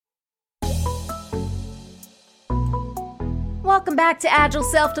Welcome back to Agile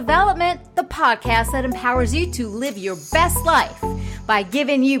Self-Development, the podcast that empowers you to live your best life by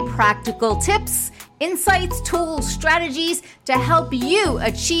giving you practical tips, insights, tools, strategies to help you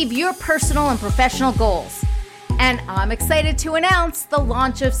achieve your personal and professional goals. And I'm excited to announce the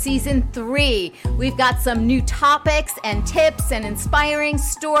launch of Season 3. We've got some new topics and tips and inspiring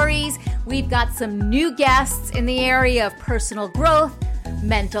stories. We've got some new guests in the area of personal growth,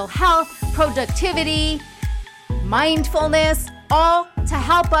 mental health, productivity, mindfulness, all to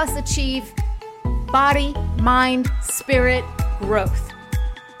help us achieve body, mind, spirit growth.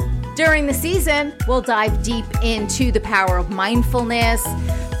 During the season, we'll dive deep into the power of mindfulness.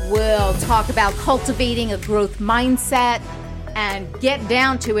 We'll talk about cultivating a growth mindset and get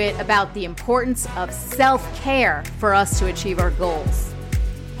down to it about the importance of self-care for us to achieve our goals.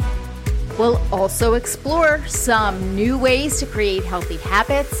 We'll also explore some new ways to create healthy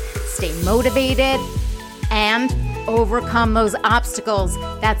habits, stay motivated, and overcome those obstacles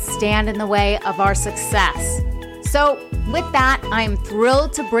that stand in the way of our success. So with that, I'm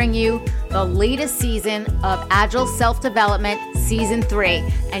thrilled to bring you the latest season of Agile Self-Development Season 3.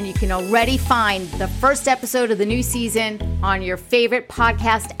 And you can already find the first episode of the new season on your favorite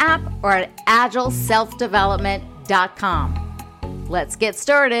podcast app or at agileselfdevelopment.com. Let's get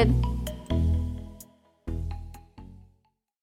started.